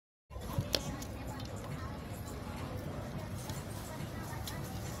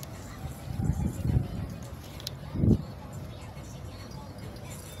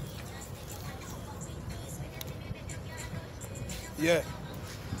Yeah.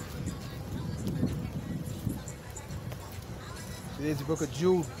 Today's the book of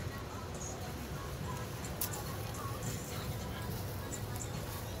Jude.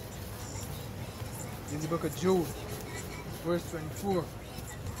 Today's the book of Jude, verse 24.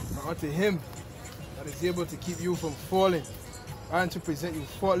 Now unto him that is able to keep you from falling and to present you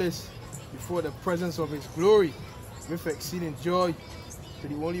faultless before the presence of his glory with exceeding joy, to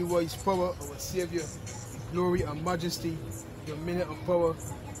the only wise power, our Savior, glory and majesty, dominion and power,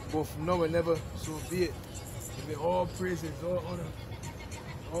 both now and ever, so be it. Give it all praises, all honor,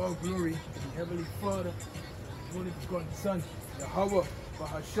 all glory to the Heavenly Father, His only begotten Son, Yahawah,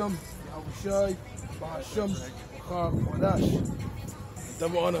 BAHASHAM, YAHAWASHI, BAHASHAM, qadash.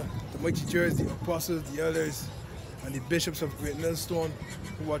 Double honor, the mighty church, the apostles, the elders, and the bishops of Great Millstone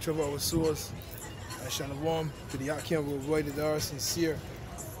who watch over our souls. And shalom to the AHTHA worldwide that are sincere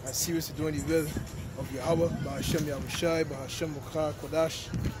and serious to doing the will of Yahawah, BAHASHAM, YAHAWASHI, BAHASHAM, qadash.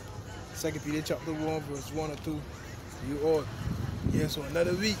 2 Peter chapter 1, verse 1 or 2. You all. Yes, so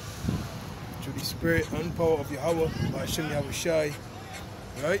another week through the spirit and power of Yahawah, BAHASHAM, YAHAWASHI,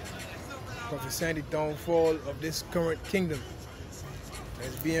 right? Prophesying the downfall of this current kingdom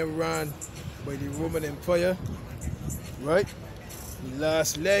that's being run by the Roman Empire, right? The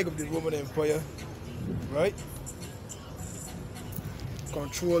last leg of the Roman Empire, right?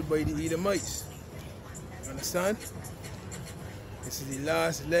 Controlled by the Edomites. You understand? This is the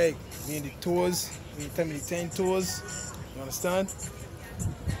last leg, meaning the toes, meaning the 10 toes. You understand?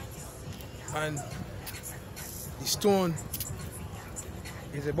 And the stone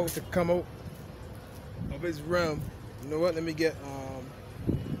is about to come out of its realm. You know what? Let me get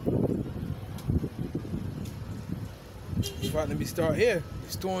in fact, let me start here.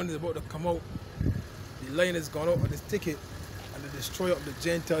 The stone is about to come out. The lion has gone out of this ticket, and the destroyer of the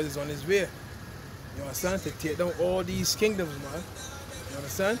Gentiles is on his way. You understand? To take down all these kingdoms, man. You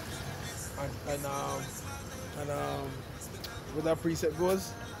understand? And what that precept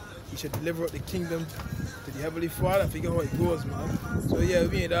goes, he should deliver up the kingdom to the Heavenly Father. I forget how it goes, man. So yeah,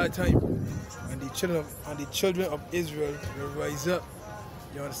 we in that time, and the children of Israel will rise up.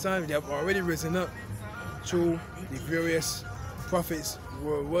 You understand? They have already risen up through the various prophets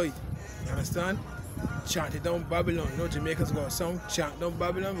worldwide. You understand? Chanted down Babylon. You know, Jamaicans got a song, chant down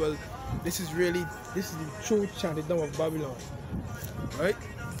Babylon. Well, this is the true chanted down of Babylon, right?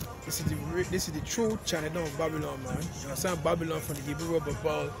 This is the true chanted down of Babylon, man. You understand? Babylon from the Hebrew word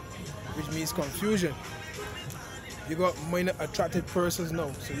Babal, which means confusion. You got minor attracted persons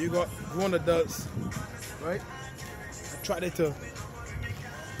now, so you got grown adults, right? Attracted to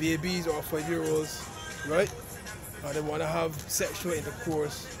babies or 5-year-olds, right? Or they want to have sexual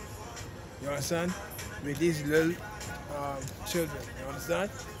intercourse, you understand, with these little children, you understand?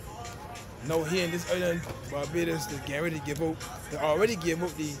 Now here in this island, Barbados, they're getting ready to give out, they already gave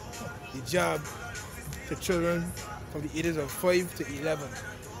out the job to children from the ages of 5 to 11.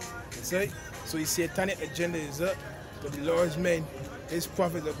 That's right? So the satanic agenda is up, but the Lord's men, his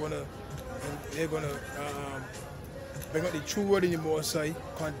prophets are gonna bring out the true word in the Most High,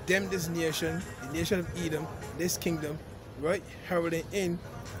 condemn this nation, the nation of Edom, this kingdom, right? Heralding in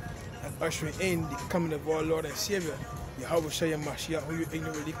and ushering in the coming of our Lord and Savior, YAHAWASHI and Mashiach, who you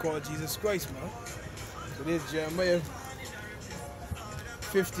ignorantly call Jesus Christ, man. So this is Jeremiah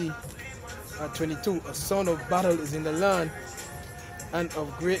 50 and 22. A sound of battle is in the land and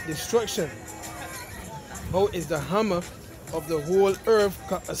of great destruction. How is the hammer of the whole earth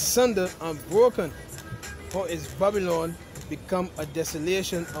cut asunder and broken? How is Babylon become a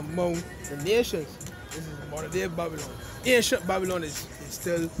desolation among the nations? This is modern day Babylon. Ancient Babylon is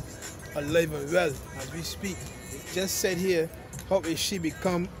still alive and well as we speak. It just said here, how is she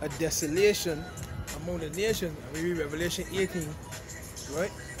become a desolation among the nations? And we read Revelation 18,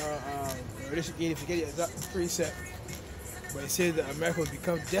 right? Revelation 18, if you get the exact precept. But it says that America will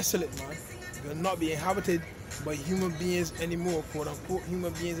become desolate, man. It will not be inhabited by human beings anymore, quote unquote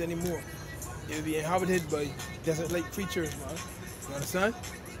human beings anymore. It will be inhabited by desert-like creatures, man. You understand?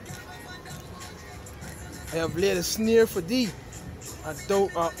 I have laid a snare for thee, and thou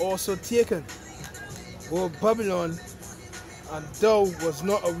art also taken, O Babylon, and thou was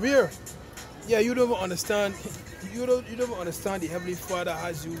not aware. Yeah, you don't understand. You don't understand the Heavenly Father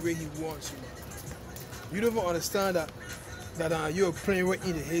has you where He wants you, man. You don't understand that you're playing right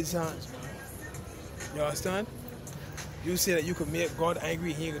into His hands, man. You understand? You say that you could make God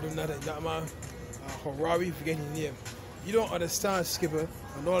angry, He ain't gonna do nothing. That man, Harari, forget his name. You don't understand, Skipper,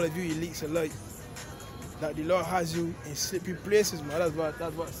 and all of you elites alike, that the Lord has you in slippery places, man.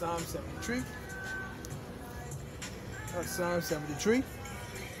 That's what Psalm 73. That's Psalm 73.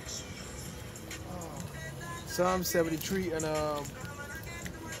 Psalm 73 and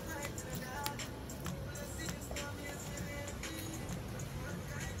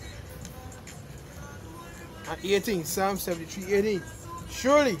 18. Psalm 73, 18.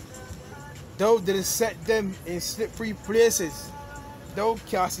 Surely thou didst set them in slippery places. Thou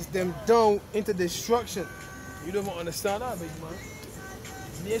castest them down into destruction. You don't even understand that, big man.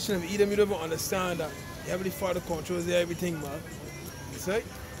 The nation of Edom, you don't even understand that. The Heavenly Father controls everything, man. You see?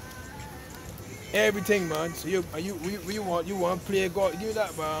 Everything, man. So you want to play God. You do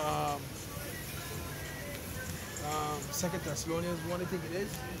that, but 2 Thessalonians 1, I think it is,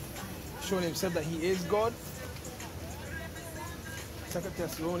 showing himself that he is God. 2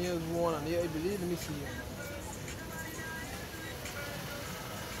 Thessalonians 1, and here I believe, let me see.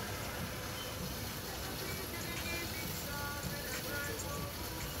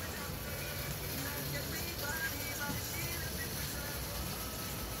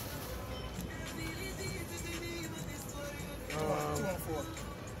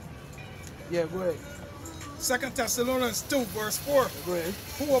 Yeah, go ahead. 2 Thessalonians 2, verse 4. Go ahead.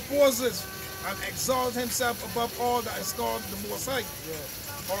 Who opposes and exalts himself above all that is called the Most High,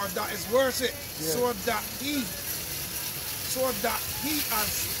 or that is worshipped, so that he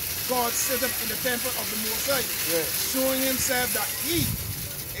as God sitteth in the temple of the Most High, showing himself that he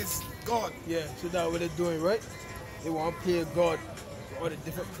is God. Yeah, so that's what they're doing, right? They want to play God for all the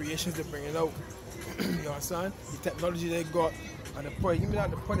different creations they're bringing out. You understand? The technology they got and the pride. Give me that,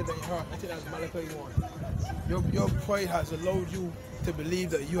 the pride that you have. I think that's Malachi 1. Your pride has allowed you to believe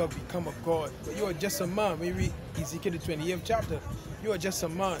that you have become a God. But you are just a man. When you read Ezekiel the 28th chapter, you are just a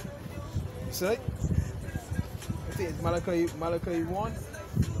man. You see? I think it's Malachi 1.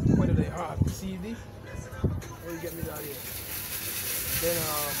 The pride that they have deceived thee. Where you get me down here? Then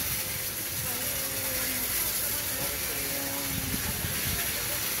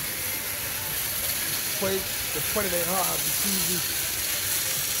the point of their heart have deceived you.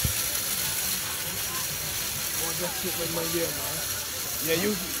 Oh, just shit with my ear, man. Yeah,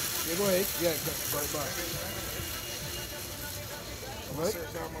 go ahead. Yeah, go back. Alright?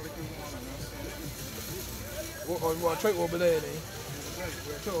 We'll try over there, then.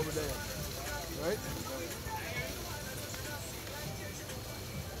 We'll try over there. Right?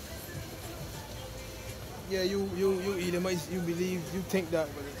 Yeah, you Edomites, you believe, you think that.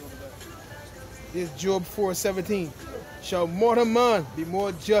 This is Job 4:17. Shall mortal man be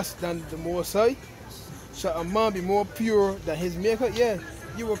more just than the Most High? Shall a man be more pure than his maker? Yeah,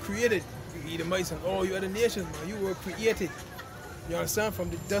 you were created, you Edomites and all you other nations, man. You were created, you understand, from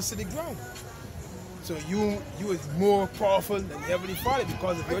the dust of the ground. So you is more powerful than the Heavenly Father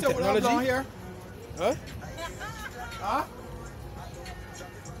because of your technology. Here? Huh? Huh?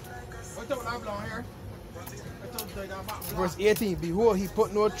 What's up here? Verse 18, behold, he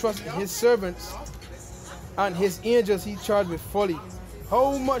put no trust in his servants, and his angels he charged with folly.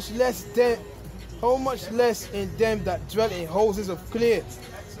 How much less in them that dwell in houses of clay,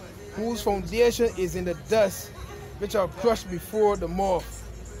 whose foundation is in the dust, which are crushed before the moth.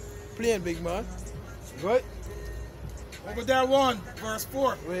 Plain, big man. Right? Over there 1, verse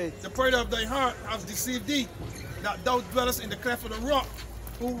 4. Wait. The pride of thy heart has deceived thee, that thou dwellest in the cleft of the rock,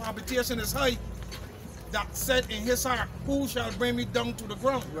 whose habitation is high, that said in his heart, who shall bring me down to the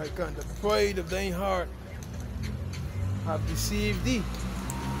ground? Right, God. The pride of thine heart have deceived thee.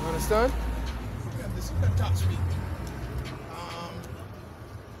 You understand? This can touch me.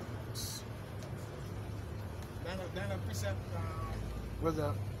 Then a precept. What's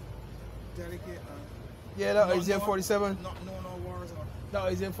that? Delicate. Yeah, that Isaiah 47. Not no wars. That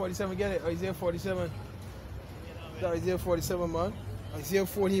Isaiah 47. Get it? Isaiah 47. That Isaiah 47, man. Isaiah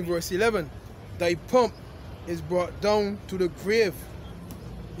 14, verse 11. Thy pomp is brought down to the grave.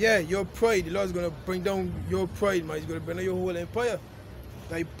 Yeah, your pride. The Lord's going to bring down your pride, man. He's going to bring down your whole empire.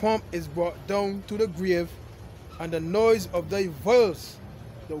 Thy pomp is brought down to the grave, and the noise of thy vials.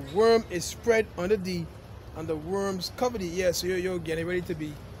 The worm is spread under thee, and the worms cover thee. Yeah, so you're getting ready to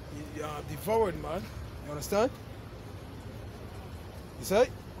be devoured, man. You understand? You see?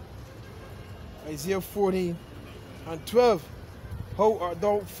 Isaiah 14 and 12. How art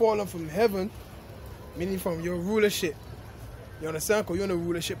thou fallen from heaven? Meaning from your rulership. You understand? Because you're in a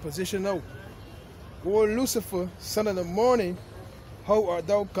rulership position now. O Lucifer, son of the morning, how art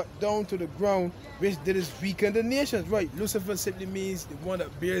thou cut down to the ground, which didst weaken the nations? Right, Lucifer simply means the one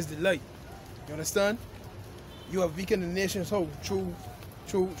that bears the light. You understand? You have weakened the nations how? Through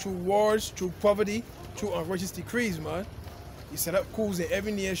wars, through poverty, through unrighteous decrees, man. You set up coups in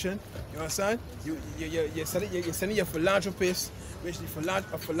every nation. You understand? You're sending your philanthropists, which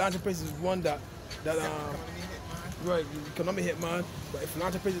a philanthropist is one that Right, you cannot be hitman, but a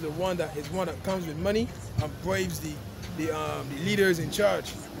philanthropist is the one that comes with money and bribes the leaders in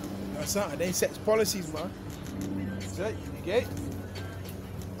charge. That's something. They set policies, man. That's right. You get it?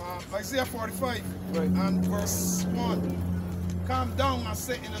 Isaiah 45 Right. and verse 1. Come down and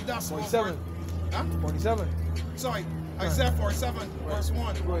sit in the dust. 47. Huh? 47. Sorry, Isaiah 47 verse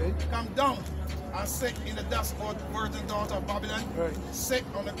 1. Go ahead. Come down and sit in the dust, O virgin daughter of Babylon. Right. Sit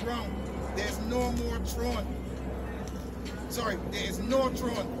on the ground. There is no more throne. Sorry, there is no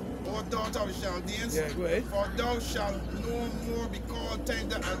throne, O daughter of the Chaldeans. Yeah, go ahead. For thou shalt no more be called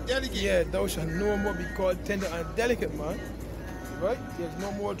tender and delicate. Yeah, thou shalt no more be called tender and delicate, man. Right? There's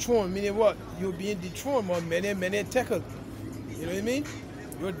no more throne, meaning what? You're being dethroned, man. Many tackle. You know what I mean?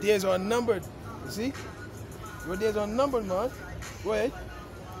 Your days are numbered. You see? Your days are numbered, man. Go ahead.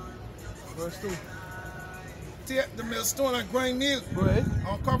 Verse 2. Take the millstone and grind meal. Go ahead.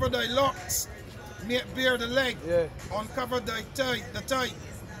 Uncover thy locks. Make bare the leg. Yeah. Uncover thy thigh, the thigh.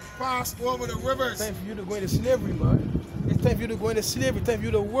 Pass over the rivers. It's time for you to go into slavery, man. It's time for you to go into slavery. It's time for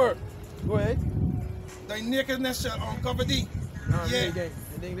you to work. Go ahead. Thy nakedness shall uncover thee. Yeah. Yeah.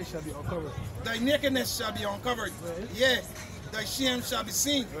 In English shall be uncovered. Thy nakedness shall be uncovered. Right. Yeah. Thy shame shall be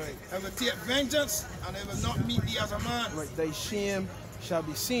seen. Right. I will take vengeance, and I will not meet thee as a man. Right. Thy shame shall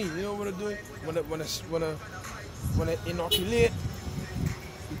be seen. You know what I'm doing? When I inoculate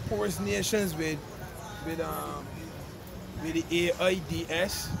the poorest nations with the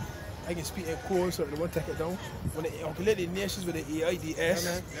AIDS, I can speak in code, so I won't take it down. When I inoculate the nations with the AIDS,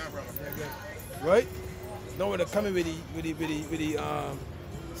 Yeah, brother. right? Now when they're coming with the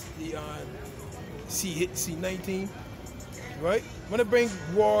C19, right? When they bring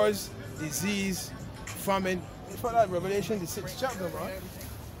wars, disease, famine, it's for that Revelation the 6th chapter, man.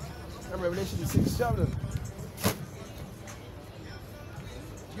 That Revelation the 6th chapter.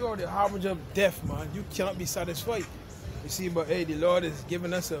 You are the harbinger of death, man. You cannot be satisfied. You see, but hey, the Lord is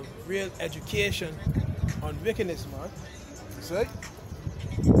giving us a real education on wickedness, man. That's right.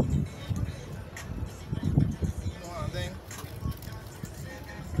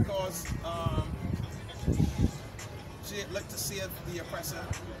 Because she like to save the oppressor.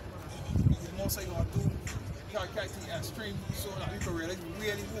 The most I gonna do, character the extreme, so that we can really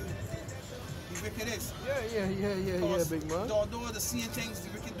who the wicked is. Yeah, big man. Although the seeing things, the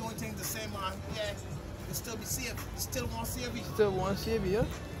wicked doing things the same, man. Yeah, they still be saved. They still want to save you. Still want to save you.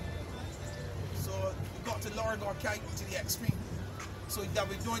 So you got to lower God to the extreme. So that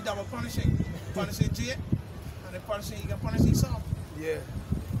we're doing double punishing Jay, and the punishing you can punish yourself. Yeah.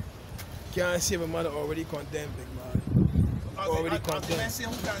 Can't save a mother already condemned, big man. Already condemned. Say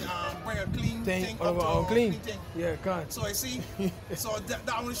who can bring a clean thing up to unclean. Thing. Yeah, can't. So I see. So that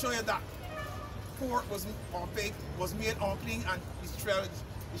I want to show you that pork was made unclean, and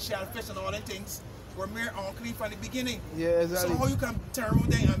the shellfish and all them things were made unclean from the beginning. Yeah, exactly. So how you can turn around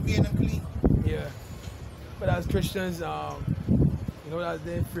there and make them clean? Yeah. But as Christians, you know, that's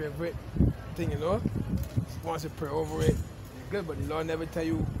their favorite thing, you know. Once you pray over it, it's good, but the Lord never tell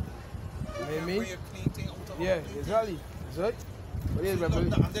you. You know what I mean? Yeah, exactly. That's right. But there's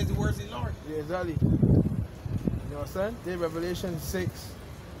Revelation. There's the words of the Lord. Yeah, exactly. You know what I'm saying? There's Revelation 6.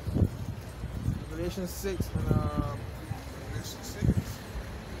 Revelation 6 and Revelation 6.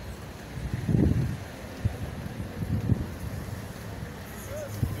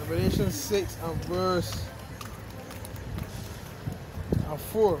 Revelation 6 and verse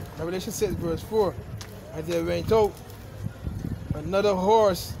 4. Revelation 6 verse 4. And there went out another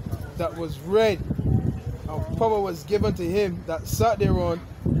horse that was red, and power was given to him that sat thereon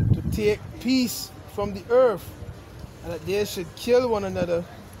to take peace from the earth, and that they should kill one another,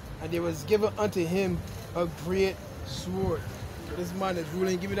 and there was given unto him a great sword. So this man is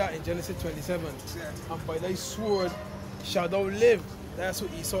ruling, give me that in Genesis 27. And by thy sword shall thou live. That's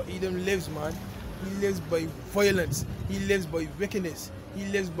what Esau Edom lives, man. He lives by violence. He lives by wickedness. He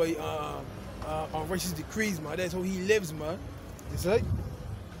lives by unrighteous decrees, man. That's how he lives, man. It's right.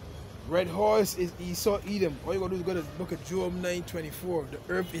 Red horse is Esau Edom. All you gotta do is go to the book of Job 9:24. The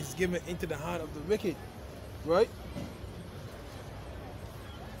earth is given into the hand of the wicked. Right?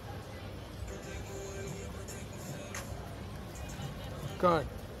 Come on.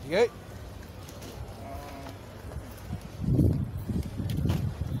 You get it?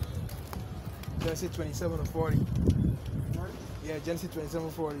 Genesis 27 or 40. Yeah, Genesis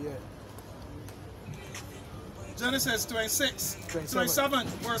 27:40, yeah. Genesis 27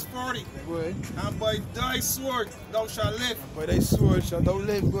 verse 40. Go ahead. And by thy sword thou shalt live. And by thy sword shalt thou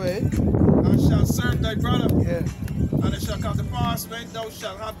live. Go ahead. And shalt serve thy brother. Yeah. And it shall come to pass when thou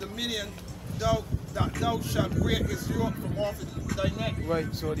shalt have dominion, thou that thou shalt break his yoke from off thy neck.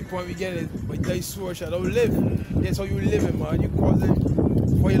 Right, so the point we get is, by thy sword shalt thou live. That's how you living, man. You causing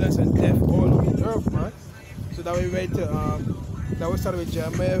violence and death all over the earth, man. So that we read to, that we started with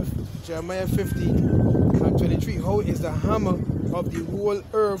Jeremiah 50 and 23. How is the hammer of the whole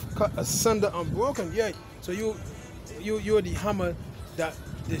earth cut asunder and broken? Yeah, so you're the hammer that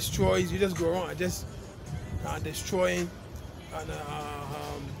destroys. You just go around and just destroying and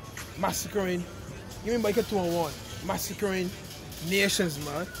massacring. You mean make it 2-on-1, massacring nations,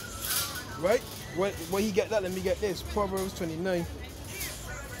 man. Right? Where he get that? Let me get this. Proverbs 29.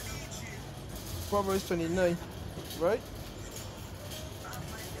 Proverbs 29. Right?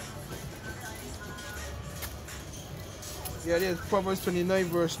 Yeah, it is. Proverbs 29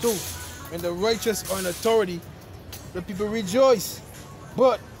 verse 2. When the righteous are in authority, the people rejoice.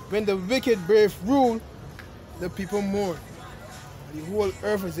 But when the wicked brave rule, the people mourn. The whole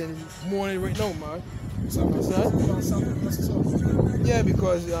earth is in mourning right now, man. Yeah,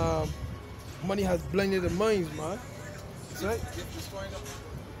 because money has blinded the minds, man. That's right.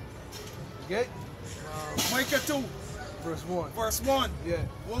 Okay? Micah 2. Verse 1. Verse 1. Yeah.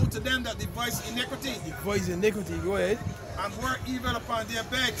 Woe to them that devise iniquity. Devise iniquity, go ahead. And work evil upon their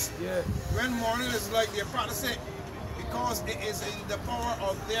beds. Yeah. When mourning is like their practice it, because it is in the power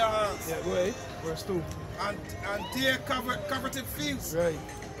of their hands. Yeah, go ahead. Verse 2. And their coveted fields. Right.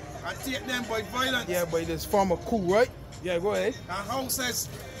 And take them by violence. Yeah, by this form of coup, right? Yeah, go ahead. And houses,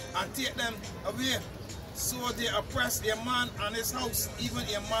 and take them away. So they oppress a man and his house, even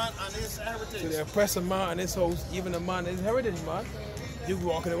a man and his heritage. So they oppress a man and his house, even a man and his heritage, man. You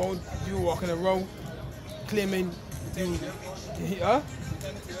walking around claiming you, huh?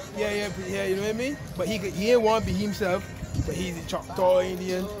 Yeah, you know what I mean? But he ain't want to be himself, but he's a Choctaw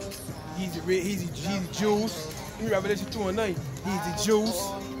Indian, he's the Jews. In Revelation 2:9, he's the Jews.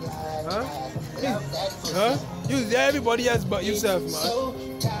 Huh? Huh? You everybody else but yourself,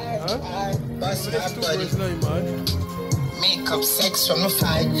 man. Huh? Revelation 2 verse 9, man. Make up sex from a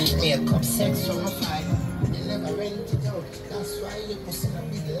fight. Make up sex from a fight. You never ready to go. That's why you pussy a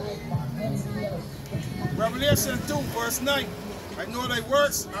big light, man. Revelation 2 verse 9. I know thy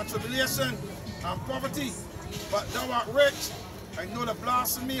works and tribulation and poverty, but thou art rich. I know the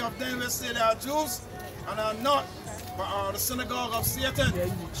blasphemy of them which say they are Jews and are not, but are the synagogue of Satan. Yeah,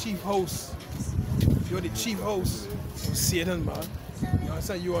 you're the chief host. You're the chief host of Satan, man. You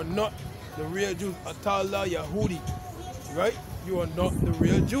understand? You are not the real Jews. AHTHA Yahudi. Right? You are not the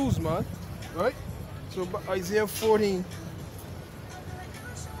real Jews, man. Right? So Isaiah 14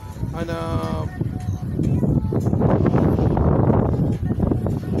 and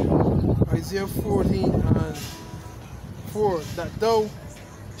Isaiah 14 and 4, that thou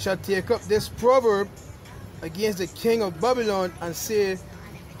shalt take up this proverb against the king of Babylon and say,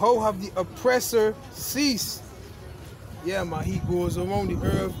 how have the oppressor ceased? Yeah, man, he goes around the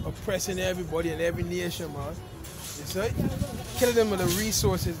earth oppressing everybody and every nation, man. That's right. Killing them of the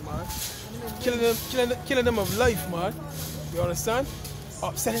resources, man. Killing them of life, man. You understand?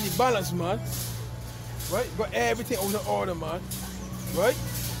 Upsetting the balance, man. Right? Got everything out of order, man. Right?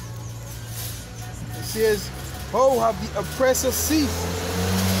 It says, how have the oppressor ceased?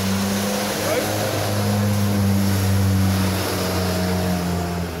 Right?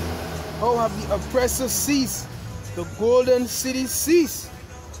 How have the oppressor ceased? The golden city ceased.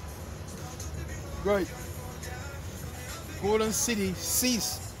 Right. Golden city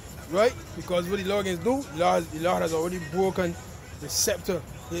ceased. Right? Because what the Lord can do, the Lord has already broken the scepter.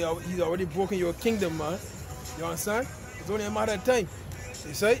 He's already broken your kingdom, man. You understand? It's only a matter of time.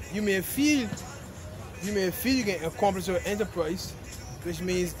 You see? You may feel you can accomplish your enterprise, which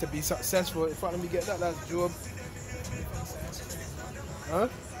means to be successful. In fact, let me get that. That's Job. Huh?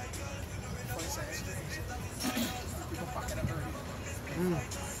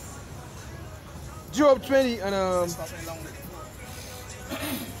 Job 20 and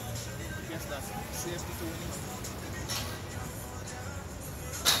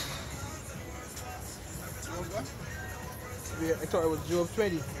yeah, I thought it was Job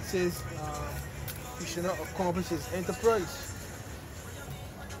 20. It says he should not accomplish his enterprise.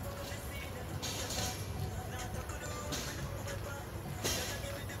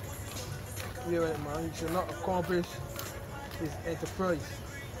 Yeah, right, man. He should not accomplish his enterprise.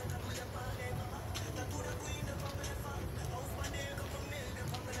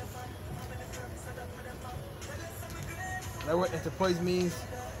 That's what enterprise means,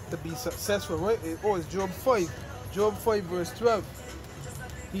 to be successful, right? Oh, it's Job 5. Job 5 verse 12.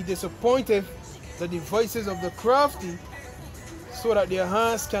 He disappointed the devices of the crafty so that their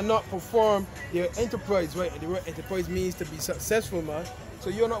hands cannot perform their enterprise, right? And the word enterprise means to be successful, man. So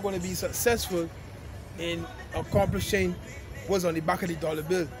you're not going to be successful in accomplishing what's on the back of the dollar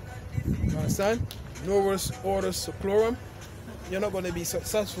bill. You understand? Novus Ordo Seclorum. You're not going to be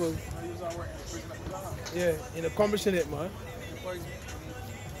successful. Yeah, in accomplishing it, man.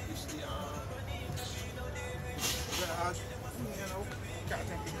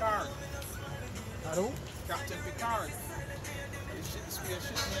 Captain Picard. I don't? Captain Picard.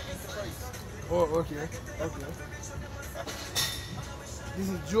 Oh, okay. Okay. This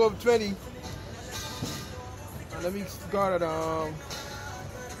is Job 20. And let me start at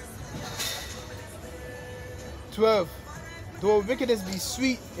 12. Though wickedness be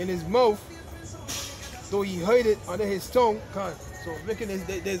sweet in his mouth, though he hide it under his tongue. So wickedness,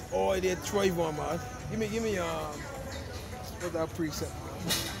 there's all there thrive on, man. Give me what's that precept?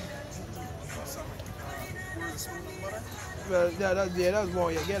 Well, that's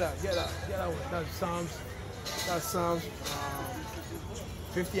one. Yeah, get that one. That's Psalms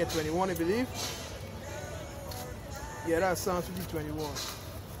 50 and 21, I believe. Yeah, that's Psalms 50 21.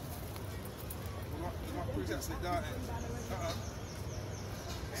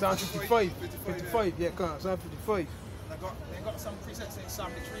 Psalms 55. 55, yeah, come on, Psalms 55. They got some precepts in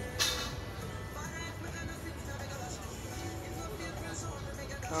Psalm 3.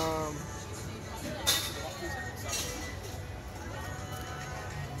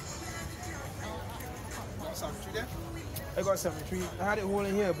 I got 73. I had it all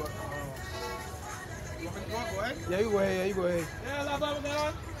in here, but. You want me to go ahead? Yeah, you go ahead. You go ahead. Yeah, that Bible going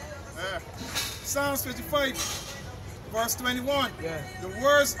on. Psalms 55, verse 21. Yeah. The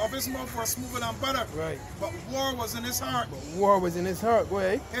words of his mouth were smoother than butter. Right. But war was in his heart. War was in his heart. Go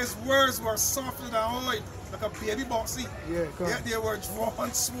ahead. His words were softer than oil, like a baby boxy. Yeah, come on. Yet they were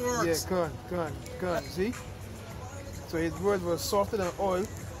drawn swords. Yeah, come on. See? So his words were softer than oil,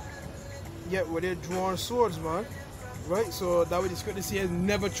 yet were they drawn swords, man. Right? So that way the scripture says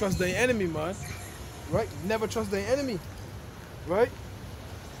never trust thy enemy, man. Right? Never trust thy enemy. Right?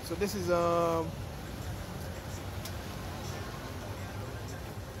 So this is you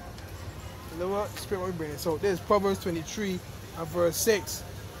know what? Spirit what we bring it. So this is Proverbs 23 and verse 6.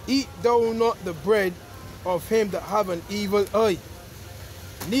 Eat thou not the bread of him that have an evil eye,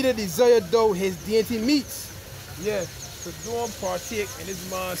 neither desire thou his dainty meats. Yeah. So don't partake in this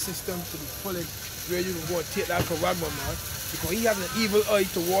man's system to the fullest where you can go and take that Caragma, man. Because he has an evil eye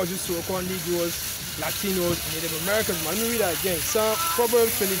towards you so-called Negroes, Latinos, and Native Americans, man. Let me read that again.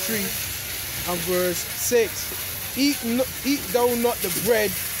 Proverbs 23 and verse 6. Eat thou not the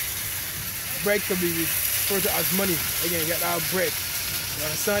bread. Bread can be referred to as money. Again, get that bread. You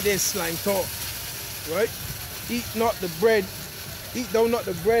understand this slang talk, right? Eat thou not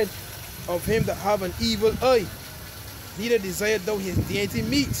the bread of him that have an evil eye, neither desire thou his dainty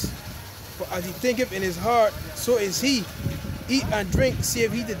meats. For as he thinketh in his heart, so is he. Eat and drink,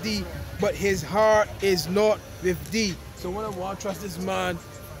 save he to thee, but his heart is not with thee. So when I want to trust this man,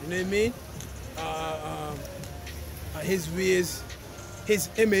 you know what I mean? His ways, his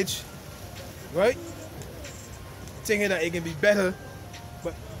image, right? Thinking that it can be better,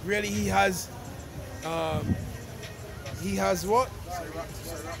 but really he has what?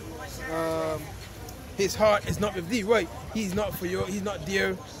 His heart is not with thee, right? He's not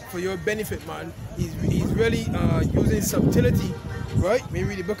there for your benefit, man. He's really using subtlety, right? When you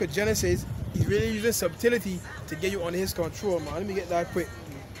read the book of Genesis, he's really using subtlety to get you under his control, man. Let me get that quick.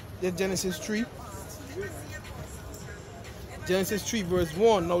 That's Genesis 3. Genesis 3 verse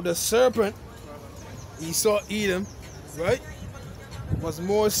 1. Now the serpent, he saw Edom, right? Was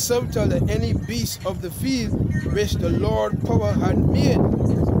more subtle than any beast of the field which the Lord power had made.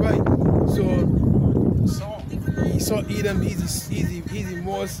 Right. So he saw Edom, he's the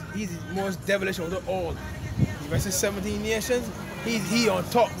most devilish of the all. The rest of 17 nations, he on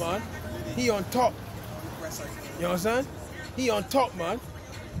top, man. He on top. You understand? He on top, man.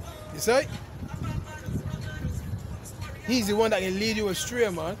 You see? He's the one that can lead you astray,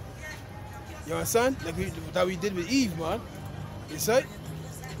 man. You understand? Like that we did with Eve, man. You see?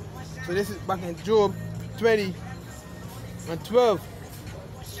 So this is back in Job 20 and 12.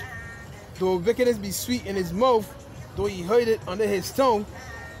 Though wickedness be sweet in his mouth, though he hide it under his tongue,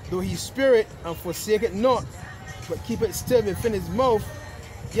 though he spear it and forsake it not, but keep it still within his mouth,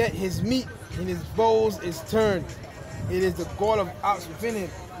 yet his meat in his bowels is turned. It is the gall of ox within him.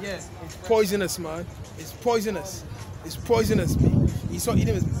 Yeah, it's poisonous, man. It's poisonous. It's poisonous, man. You saw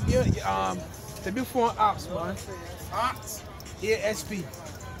Edom is the big foreign ox, man. Ox. ASP.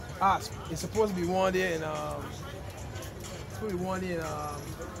 Asp. It's supposed to be one there in I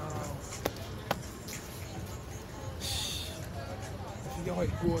forget how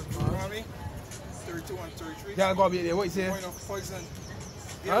it goes, man. 32 and 33. Yeah, I gotta be there. What you say? Point of poison.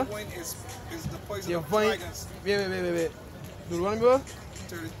 Their wine is the poison of dragons. Wait. Do you remember?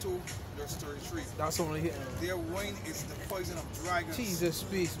 32, there's 33. That's only hitting. Their wine is the poison of dragons. Jesus,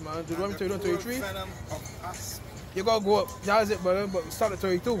 peace, man. Do you want me to the 33? venom of asp. You gotta go up. That's it, brother. But start at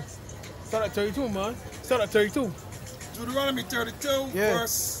 32. Start at 32, man. Start at 32. Deuteronomy 32,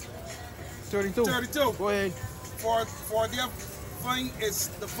 verse 32. 32. Go ahead. For their vine is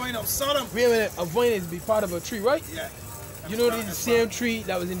the vine of Sodom. Wait a minute. A vine is be part of a tree, right? Yeah. You know the same tree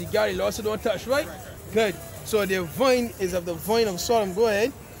that was in the garden, you also don't touch, right? Right. Good. So the vine is of the vine of Sodom. Go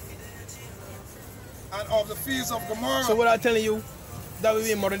ahead. And of the fields of Gomorrah. So what I'm telling you, that will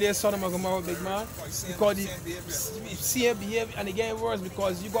be modern day Sodom and Gomorrah, big man. Because the same behavior, and again worse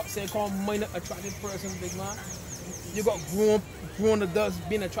because you got saying called minor attracted persons, big man. You got grown adults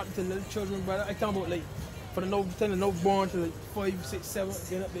being attracted to little children, brother. I talking about like for the no born to like 5, 6, 7,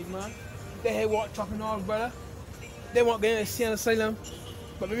 getting up, big man. They had walk chopping off, brother. They want getting a insane asylum.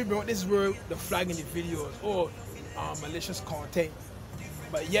 But maybe bring this word the flag in the videos or malicious content.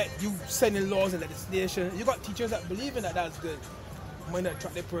 But yet you sending laws and legislation. You got teachers that believe in that. That's good. Minor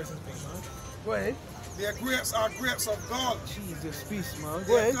attracted persons, big man. Go ahead. Their grapes are grapes of God. Jesus, peace, man.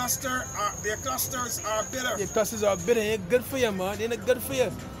 Go ahead. Their clusters are bitter. Their clusters are bitter. They ain't good for you, man. They ain't good for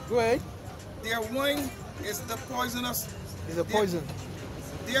you. Go ahead. Their wine is the poisonous. It's a poison.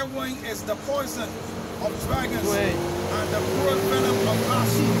 Their wine is the poison of dragons. Go ahead. And the cruel venom of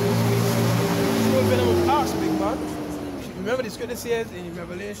asp. Cruel venom of asp, big man. Remember the scripture says in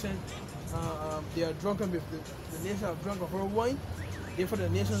Revelation, they are drunken with the nations are drunk of her wine. Therefore the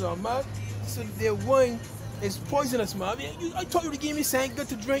nations are mad. So their wine is poisonous, man. I thought you would give me something good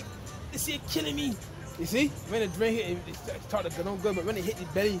to drink. They say killing me. You see? When they drink it, it start to go good, but when they hit the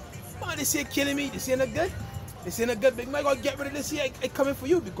belly, man, they say killing me. They say not good. They say not good. Big man, gotta get rid of this here. I coming for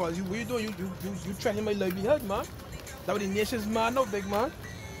you because what you doing? You threatening my livelihood, man. That what the nations man now, big man.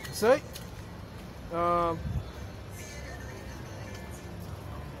 See?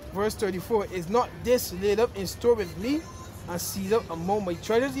 Verse 34, is not this laid up in store with me and sealed up among my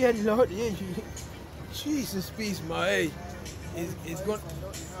treasures? Yeah, Lord, yeah. Jesus, peace, my hey. It's going.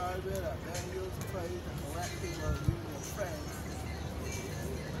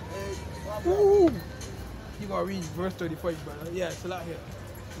 Ooh. You gotta read verse 34, brother. Yeah, it's a lot here.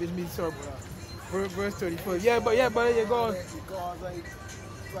 Which means sorry, brother. Verse 34. Yeah, but you go.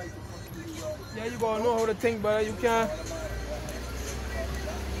 Yeah, you gotta know how to think, brother. You can't.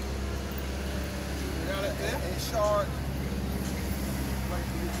 In short,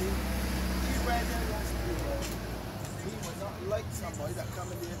 he would not like somebody that come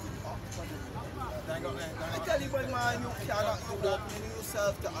in there to I tell you, man, you cannot open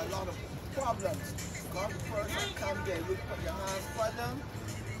yourself to a lot of problems. Because the person come there, you put your hands on them,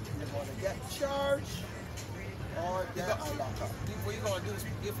 you're going to get charged, or they're locked up. What you gonna do is,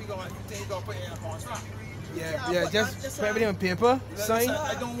 if you gonna put it in a contract. Yeah, just put everything on paper, sign,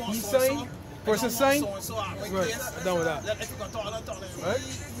 he sign. Person sign? Right, I'm done with that. If you're gonna talk, right?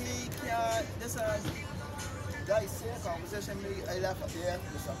 He can't, this guy said conversation I left up there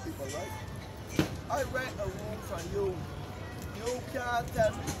with some people, right? I rent a room from you. You can't tell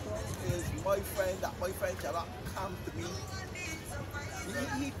me who is my friend, that my friend cannot come to me.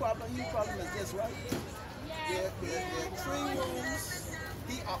 He problem is this, right? There are 3 rooms.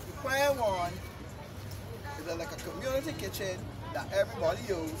 He occupied one. It's like a community kitchen that everybody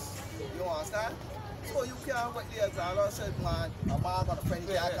uses. You understand? So you can't wait there and say, man, a man got a friend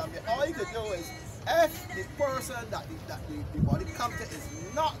can't come here. All you can do is, if the person that the body come to is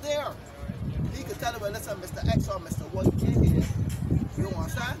not there, he can tell them, well, listen, Mr. X or Mr. Y in here. You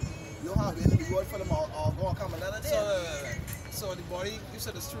understand? You don't have any reward for them or go and come another day. So the body, you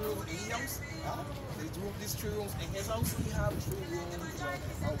said there's 2 rooms in his house? Huh? These 3 rooms in his house? He have 3 rooms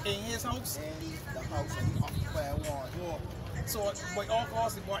in his house? In the house and he occupied one. Oh. So, by all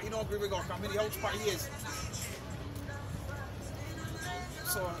costs, the boy, he don't agree with God. How many house part he is?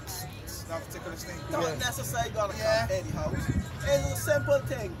 So, it's that particular thing. Not necessarily gotta come any house. It's a simple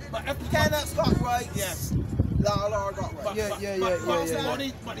thing. But if tenants got rights, yes. Landlord got rights.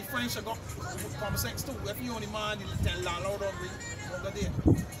 But the French have got common sense too. If you only mind, the landlord don't agree, don't go there.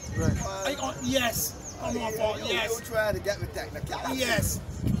 Right. Yes. Come on, Paul. Yes. You trying to get me technical. Yes.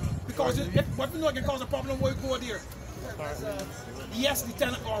 Because if you know it can cause a problem, why you go there? Yes, the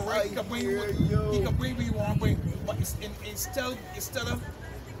tenant got right. He can bring what you want to bring, but it's still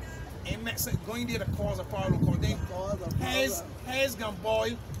it makes it going there to cause a problem. Because then hair's gonna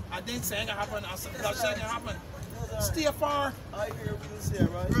boil, and then something gonna happen, and something gonna happen. Stay far. I hear what you say,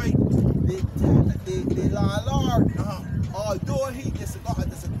 right? The landlord, although he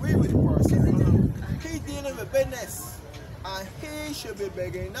disagree with the person, he's dealing with business. And he should be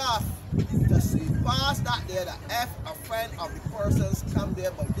big enough to see past that there, that if a friend of the persons come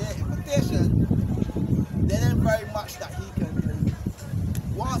there by their invitation, there ain't very much that he can do.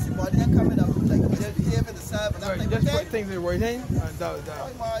 Once somebody coming up, like they're behaving the same, and that type of Just put thing. things in the right hand and that.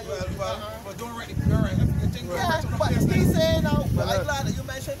 But don't write the parent. Yeah, but he's saying now, but I'm glad that you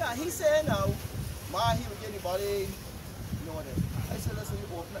mentioned that. He's saying now, he would get anybody, you know what it is. I said, listen, you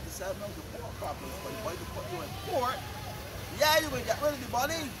open up the 7 the court problems, but the boy to put you in court. Yeah, you will get rid of the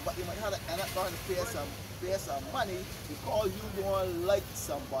body, but you might have to end up going to pay some money because you don't like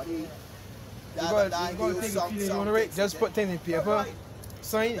somebody. You're going to take a few days, right? Just put things in paper. Right.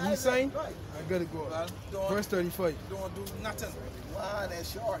 Sign, he sign, Right. I gotta go. Well, Verse 35. Don't do nothing. Man, and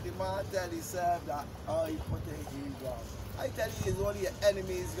short, the man tell himself that I put in God. I tell you, it's only your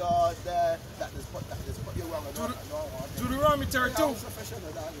enemies, God, that just put you wrong. Deuteronomy 32,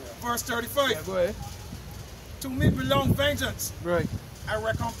 verse 35. Yeah, go ahead. To me belong vengeance Right, and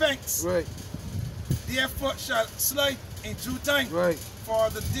recompense. right, Their foot shall slide in due time. right, For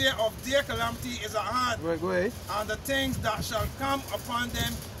the day of their calamity is at hand, right, go ahead. and the things that shall come upon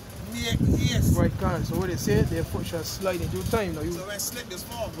them make haste. Right, can. So what they say, their foot shall slide in due time. Now you, So when slip this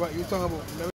form. right, you talking about.